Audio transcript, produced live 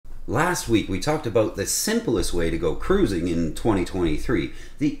Last week we talked about the simplest way to go cruising in 2023,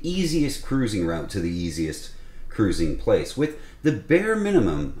 the easiest cruising route to the easiest cruising place, with the bare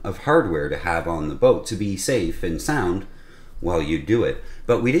minimum of hardware to have on the boat to be safe and sound while you do it.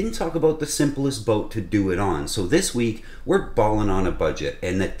 But we didn't talk about the simplest boat to do it on, so this week we're balling on a budget,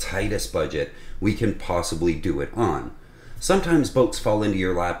 and the tightest budget we can possibly do it on. Sometimes boats fall into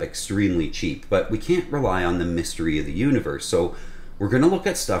your lap extremely cheap, but we can't rely on the mystery of the universe, so we're going to look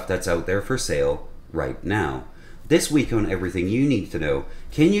at stuff that's out there for sale right now. This week on Everything You Need to Know,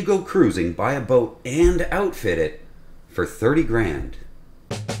 can you go cruising, buy a boat, and outfit it for 30 grand?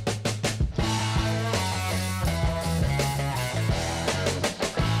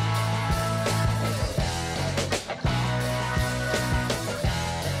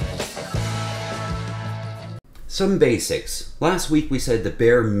 Some basics. Last week we said the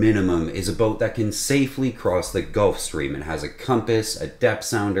bare minimum is a boat that can safely cross the Gulf Stream. It has a compass, a depth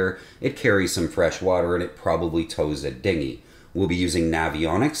sounder, it carries some fresh water, and it probably tows a dinghy. We'll be using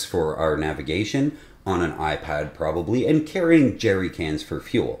Navionics for our navigation, on an iPad probably, and carrying jerry cans for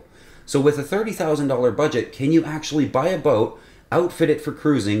fuel. So with a $30,000 budget, can you actually buy a boat, outfit it for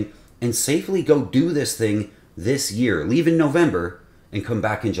cruising, and safely go do this thing this year? Leave in November and come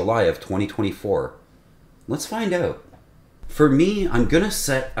back in July of 2024. Let's find out. For me, I'm going to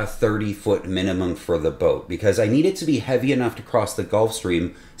set a 30-foot minimum for the boat because I need it to be heavy enough to cross the Gulf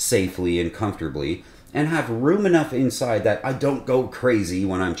Stream safely and comfortably and have room enough inside that I don't go crazy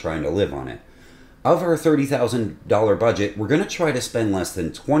when I'm trying to live on it. Of our $30,000 budget, we're going to try to spend less than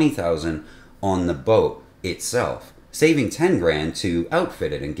 $20,000 on the boat itself, saving 10 grand to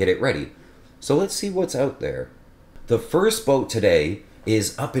outfit it and get it ready. So let's see what's out there. The first boat today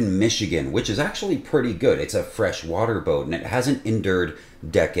is up in Michigan, which is actually pretty good. It's a freshwater boat and it hasn't endured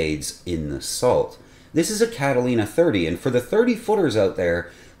decades in the salt. This is a Catalina 30, and for the 30-footers out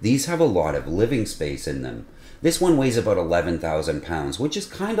there, these have a lot of living space in them. This one weighs about 11,000 pounds, which is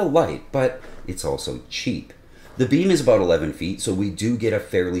kind of light, but it's also cheap. The beam is about 11 feet, so we do get a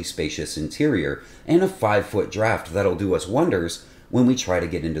fairly spacious interior and a 5-foot draft that'll do us wonders when we try to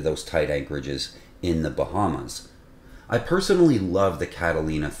get into those tight anchorages in the Bahamas. I personally love the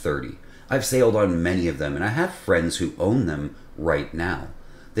Catalina 30. I've sailed on many of them, and I have friends who own them right now.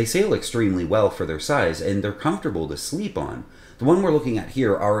 They sail extremely well for their size, and they're comfortable to sleep on. The one we're looking at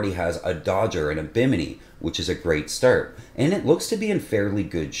here already has a Dodger and a Bimini, which is a great start, and it looks to be in fairly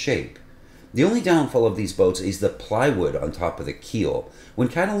good shape. The only downfall of these boats is the plywood on top of the keel. When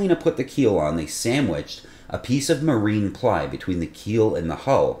Catalina put the keel on, they sandwiched a piece of marine ply between the keel and the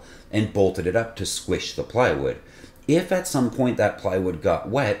hull and bolted it up to squish the plywood. If at some point that plywood got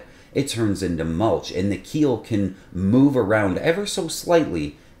wet, it turns into mulch, and the keel can move around ever so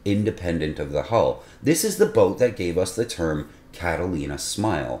slightly independent of the hull. This is the boat that gave us the term Catalina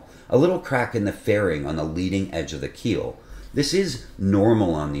Smile, a little crack in the fairing on the leading edge of the keel. This is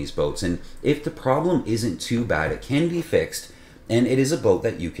normal on these boats, and if the problem isn't too bad, it can be fixed, and it is a boat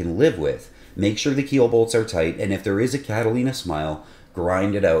that you can live with. Make sure the keel bolts are tight, and if there is a Catalina Smile,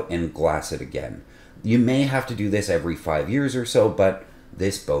 grind it out and glass it again. You may have to do this every 5 years or so, but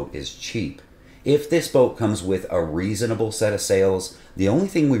this boat is cheap. If this boat comes with a reasonable set of sails, the only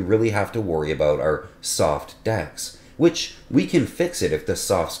thing we really have to worry about are soft decks, which we can fix it if the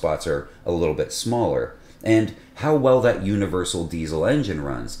soft spots are a little bit smaller, and how well that universal diesel engine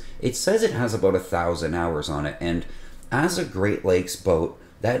runs. It says it has about 1,000 hours on it, and as a Great Lakes boat,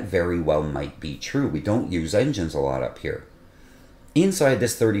 that very well might be true. We don't use engines a lot up here. Inside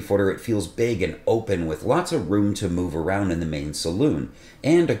this 30-footer, it feels big and open with lots of room to move around in the main saloon,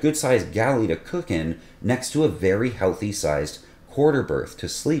 and a good-sized galley to cook in next to a very healthy-sized quarter berth to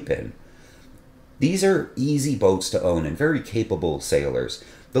sleep in. These are easy boats to own and very capable sailors.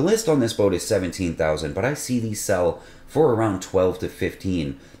 The list on this boat is $17,000, but I see these sell for around $12 to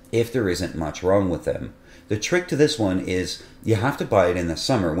 $15 if there isn't much wrong with them. The trick to this one is you have to buy it in the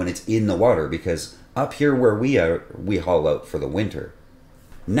summer when it's in the water, because up here where we are, we haul out for the winter.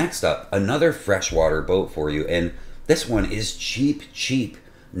 Next up, another freshwater boat for you, and this one is cheap.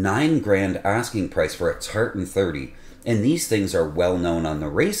 $9 grand asking price for a Tartan 30, and these things are well known on the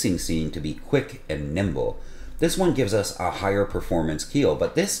racing scene to be quick and nimble. This one gives us a higher performance keel,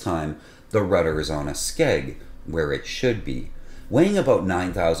 but this time the rudder is on a skeg, where it should be. Weighing about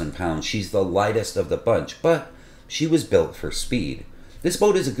 9,000 pounds, she's the lightest of the bunch, but she was built for speed. This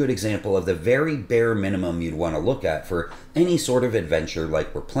boat is a good example of the very bare minimum you'd want to look at for any sort of adventure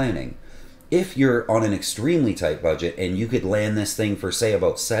like we're planning. If you're on an extremely tight budget and you could land this thing for, say,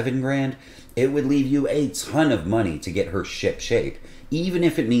 about 7 grand, it would leave you a ton of money to get her ship shape, even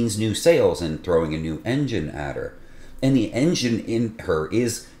if it means new sails and throwing a new engine at her. And the engine in her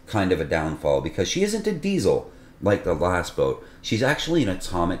is kind of a downfall because she isn't a diesel like the last boat. She's actually an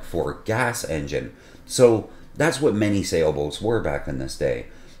atomic 4 gas engine. So that's what many sailboats were back in this day.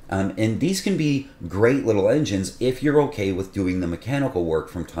 And these can be great little engines if you're okay with doing the mechanical work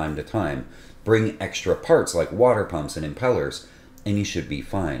from time to time. Bring extra parts like water pumps and impellers, and you should be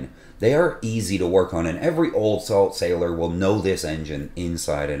fine. They are easy to work on, and every old salt sailor will know this engine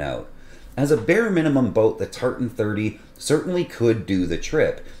inside and out. As a bare minimum boat, the Tartan 30 certainly could do the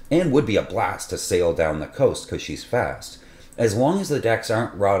trip, and would be a blast to sail down the coast because she's fast. As long as the decks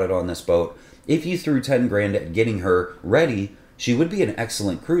aren't rotted on this boat, if you threw 10 grand at getting her ready, she would be an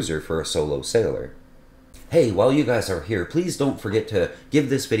excellent cruiser for a solo sailor. Hey, while you guys are here, please don't forget to give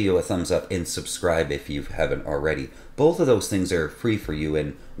this video a thumbs up and subscribe if you haven't already. Both of those things are free for you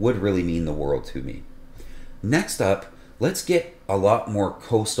and would really mean the world to me. Next up, let's get a lot more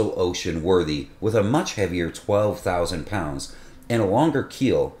coastal ocean worthy with a much heavier 12,000 pounds and a longer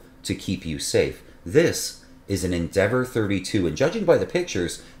keel to keep you safe. This is an Endeavour 32, and judging by the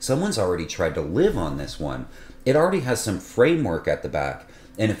pictures, someone's already tried to live on this one. It already has some framework at the back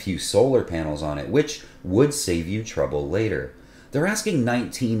and a few solar panels on it, which would save you trouble later. They're asking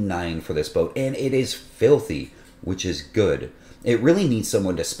 $19,900 for this boat, and it is filthy, which is good. It really needs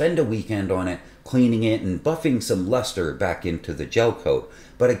someone to spend a weekend on it, cleaning it and buffing some luster back into the gel coat.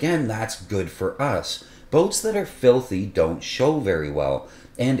 But again, that's good for us. Boats that are filthy don't show very well,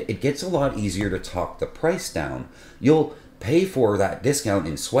 and it gets a lot easier to talk the price down. You'll pay for that discount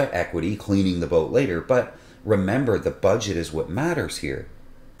in sweat equity cleaning the boat later, but remember, the budget is what matters here.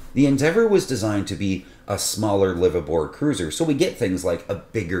 The Endeavour was designed to be a smaller live-aboard cruiser, so we get things like a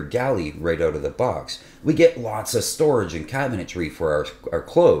bigger galley right out of the box. We get lots of storage and cabinetry for our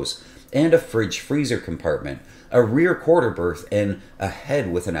clothes, and a fridge-freezer compartment, a rear quarter berth, and a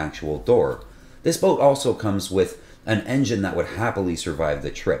head with an actual door. This boat also comes with an engine that would happily survive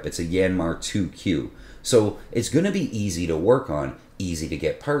the trip. It's a Yanmar 2Q, so it's going to be easy to work on, easy to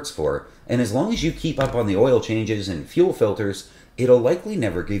get parts for, and as long as you keep up on the oil changes and fuel filters, it'll likely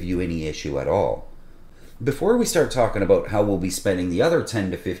never give you any issue at all. Before we start talking about how we'll be spending the other 10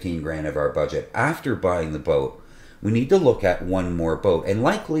 to 15 grand of our budget after buying the boat, we need to look at one more boat, and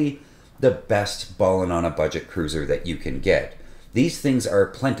likely the best ballin' on a budget cruiser that you can get. These things are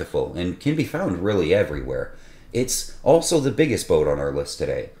plentiful and can be found really everywhere. It's also the biggest boat on our list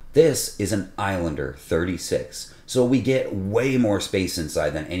today. This is an Islander 36, so we get way more space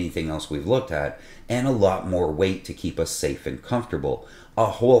inside than anything else we've looked at, and a lot more weight to keep us safe and comfortable. A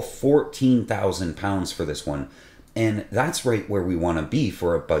whole 14,000 pounds for this one, and that's right where we want to be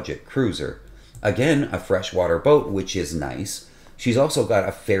for a budget cruiser. Again, a freshwater boat, which is nice. She's also got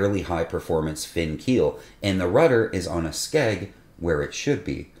a fairly high performance fin keel, and the rudder is on a skeg where it should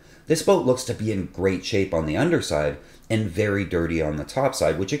be. This boat looks to be in great shape on the underside and very dirty on the top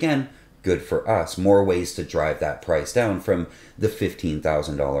side, which again, good for us. More ways to drive that price down from the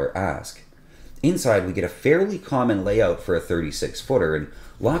 $15,000 ask. Inside, we get a fairly common layout for a 36-footer and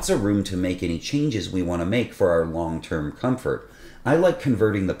lots of room to make any changes we want to make for our long-term comfort. I like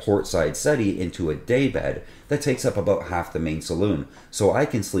converting the portside settee into a day bed that takes up about half the main saloon, so I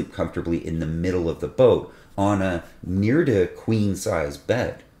can sleep comfortably in the middle of the boat on a near to queen size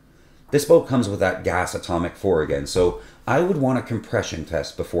bed. This boat comes with that gas atomic 4 again, so I would want a compression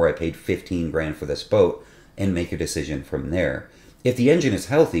test before I paid 15 grand for this boat and make a decision from there. If the engine is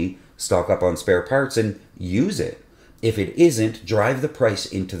healthy, stock up on spare parts and use it. If it isn't, drive the price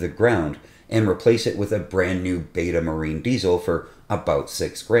into the ground and replace it with a brand new Beta Marine diesel for about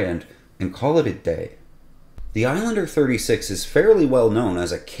 6 grand and call it a day. The Islander 36 is fairly well known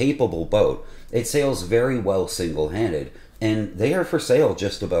as a capable boat. It sails very well single-handed, and they are for sale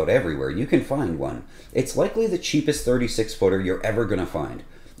just about everywhere. You can find one. It's likely the cheapest 36-footer you're ever going to find,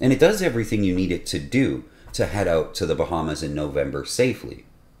 and it does everything you need it to do to head out to the Bahamas in November safely.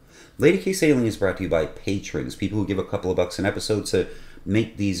 Lady K Sailing is brought to you by patrons, people who give a couple of bucks an episode to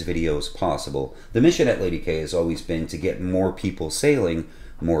make these videos possible. The mission at Lady K has always been to get more people sailing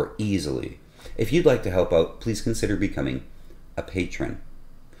more easily. If you'd like to help out, please consider becoming a patron.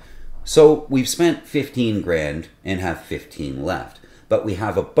 So we've spent 15 grand and have 15 left, but we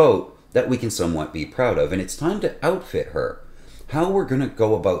have a boat that we can somewhat be proud of, and it's time to outfit her. How we're going to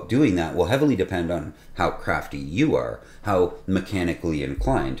go about doing that will heavily depend on how crafty you are, how mechanically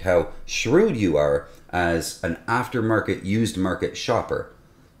inclined, how shrewd you are as an aftermarket used market shopper,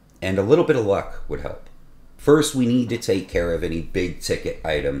 and a little bit of luck would help. First, we need to take care of any big ticket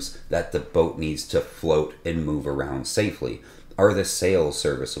items that the boat needs to float and move around safely. Are the sails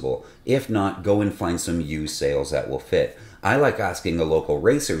serviceable? If not, go and find some used sails that will fit. I like asking the local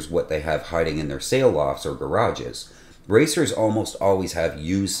racers what they have hiding in their sail lofts or garages. Racers almost always have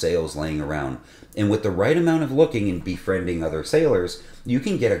used sails laying around, and with the right amount of looking and befriending other sailors, you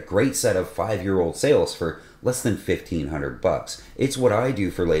can get a great set of 5-year-old sails for less than $1,500. It's what I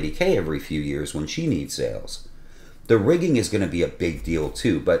do for Lady K every few years when she needs sails. The rigging is going to be a big deal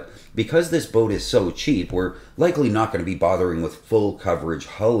too, but because this boat is so cheap, we're likely not going to be bothering with full coverage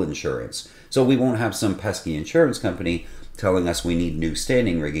hull insurance, so we won't have some pesky insurance company telling us we need new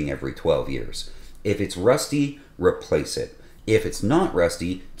standing rigging every 12 years. If it's rusty, replace it. If it's not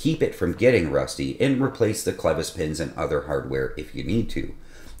rusty, keep it from getting rusty and replace the clevis pins and other hardware if you need to.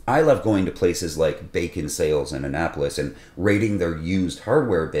 I love going to places like Bacon Sails in Annapolis and raiding their used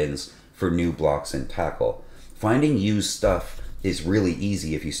hardware bins for new blocks and tackle. Finding used stuff is really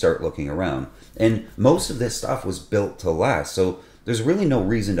easy if you start looking around, and most of this stuff was built to last, so there's really no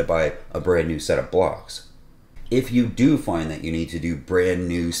reason to buy a brand new set of blocks. If you do find that you need to do brand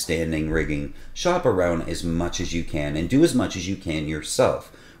new standing rigging, shop around as much as you can and do as much as you can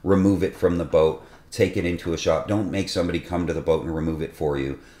yourself. Remove it from the boat, take it into a shop. Don't make somebody come to the boat and remove it for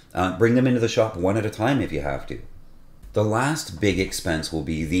you. Bring them into the shop one at a time if you have to. The last big expense will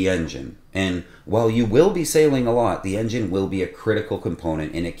be the engine, and while you will be sailing a lot, the engine will be a critical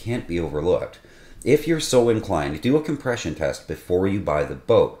component and it can't be overlooked. If you're so inclined, do a compression test before you buy the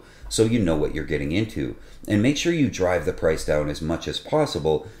boat so you know what you're getting into, and make sure you drive the price down as much as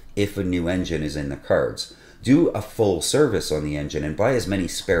possible if a new engine is in the cards. Do a full service on the engine and buy as many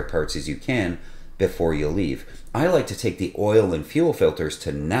spare parts as you can before you leave. I like to take the oil and fuel filters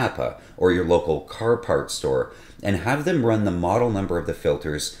to Napa or your local car parts store and have them run the model number of the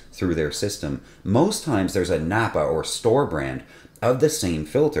filters through their system. Most times there's a Napa or store brand of the same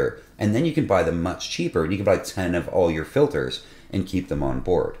filter, and then you can buy them much cheaper. You can buy 10 of all your filters and keep them on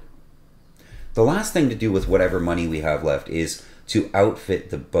board. The last thing to do with whatever money we have left is to outfit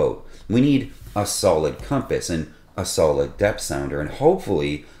the boat. We need a solid compass and a solid depth sounder, and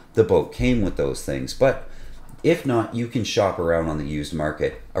hopefully the boat came with those things. But if not, you can shop around on the used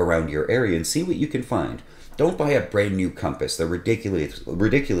market around your area and see what you can find. Don't buy a brand new compass. They're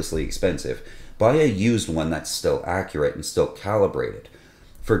ridiculously expensive. Buy a used one that's still accurate and still calibrated.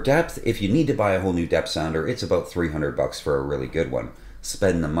 For depth, if you need to buy a whole new depth sounder, it's about $300 for a really good one.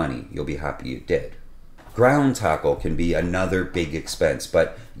 Spend the money. You'll be happy you did. Ground tackle can be another big expense,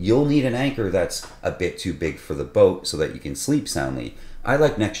 but you'll need an anchor that's a bit too big for the boat so that you can sleep soundly. I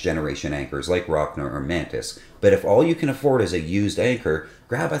like next generation anchors like Rockner or Mantis, but if all you can afford is a used anchor,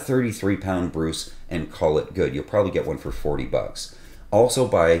 grab a 33-pound Bruce and call it good. You'll probably get one for $40. Also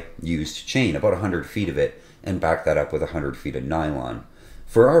buy used chain, about 100 feet of it, and back that up with 100 feet of nylon.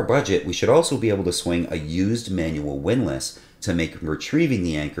 For our budget, we should also be able to swing a used manual windlass to make retrieving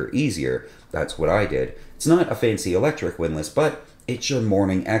the anchor easier. That's what I did. It's not a fancy electric windlass, but it's your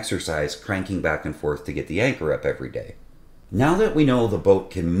morning exercise cranking back and forth to get the anchor up every day. Now that we know the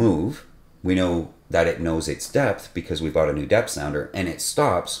boat can move, we know that it knows its depth because we bought a new depth sounder, and it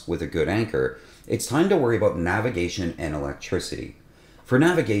stops with a good anchor, it's time to worry about navigation and electricity. For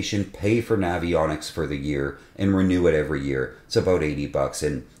navigation, pay for Navionics for the year and renew it every year. It's about $80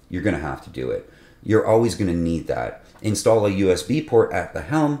 and you're going to have to do it. You're always going to need that. Install a USB port at the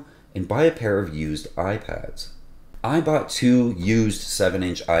helm and buy a pair of used iPads. I bought 2 used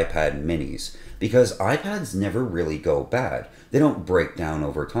 7-inch iPad minis because iPads never really go bad. They don't break down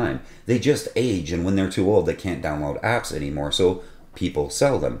over time. They just age, and when they're too old, they can't download apps anymore, so people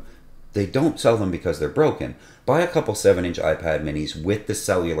sell them. They don't sell them because they're broken. Buy a couple 7-inch iPad minis with the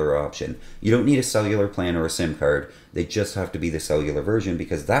cellular option. You don't need a cellular plan or a SIM card. They just have to be the cellular version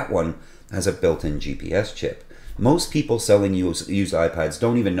because that one has a built-in GPS chip. Most people selling used iPads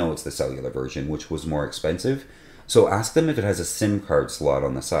don't even know it's the cellular version, which was more expensive. So ask them if it has a SIM card slot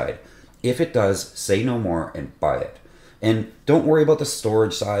on the side. If it does, say no more and buy it. And don't worry about the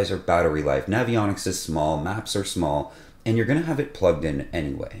storage size or battery life. Navionics is small, maps are small, and you're going to have it plugged in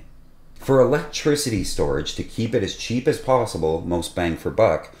anyway. For electricity storage, to keep it as cheap as possible, most bang for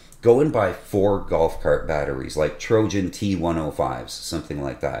buck, go and buy 4 golf cart batteries like Trojan T105s, something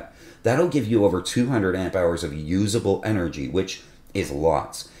like that. That'll give you over 200 amp hours of usable energy, which is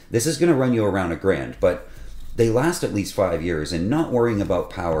lots. This is going to run you around $1,000, but they last at least 5 years, and not worrying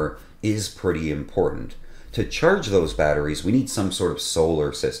about power is pretty important. To charge those batteries, we need some sort of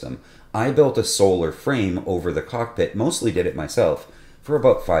solar system. I built a solar frame over the cockpit, mostly did it myself, for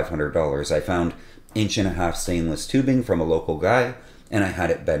about $500. I found 1.5 inch stainless tubing from a local guy, and I had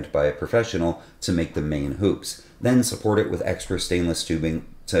it bent by a professional to make the main hoops. Then support it with extra stainless tubing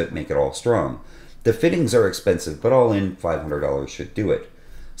to make it all strong. The fittings are expensive, but all in, $500 should do it.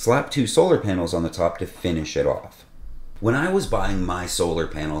 Slap 2 solar panels on the top to finish it off. When I was buying my solar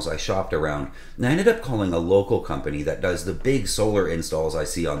panels, I shopped around and I ended up calling a local company that does the big solar installs I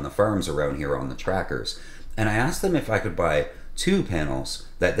see on the farms around here on the trackers. And I asked them if I could buy 2 panels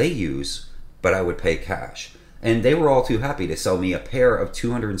that they use, but I would pay cash. And they were all too happy to sell me a pair of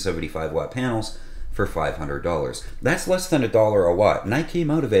 275 watt panels for $500. That's less than $1 a watt, and I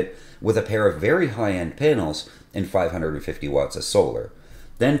came out of it with a pair of very high-end panels and 550 watts of solar.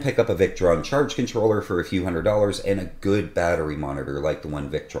 Then pick up a Victron charge controller for a few $100s and a good battery monitor like the one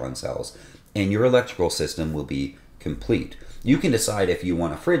Victron sells, and your electrical system will be complete. You can decide if you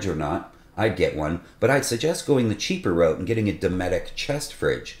want a fridge or not. I'd get one, but I'd suggest going the cheaper route and getting a Dometic chest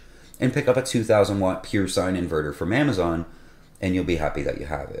fridge, and pick up a 2000 watt pure sine inverter from Amazon, and you'll be happy that you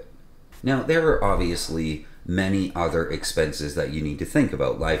have it. Now, there are obviously many other expenses that you need to think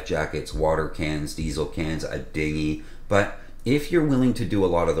about: life jackets, water cans, diesel cans, a dinghy. But if you're willing to do a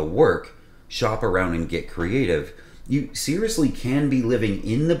lot of the work, shop around and get creative, you seriously can be living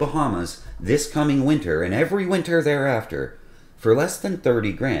in the Bahamas this coming winter and every winter thereafter for less than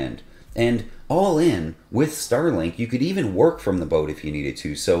 30 grand. And all in, with Starlink, you could even work from the boat if you needed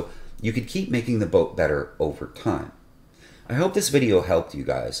to, so you could keep making the boat better over time. I hope this video helped you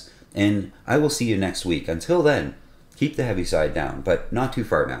guys, and I will see you next week. Until then, keep the heavy side down, but not too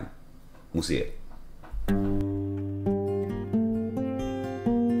far down. We'll see you.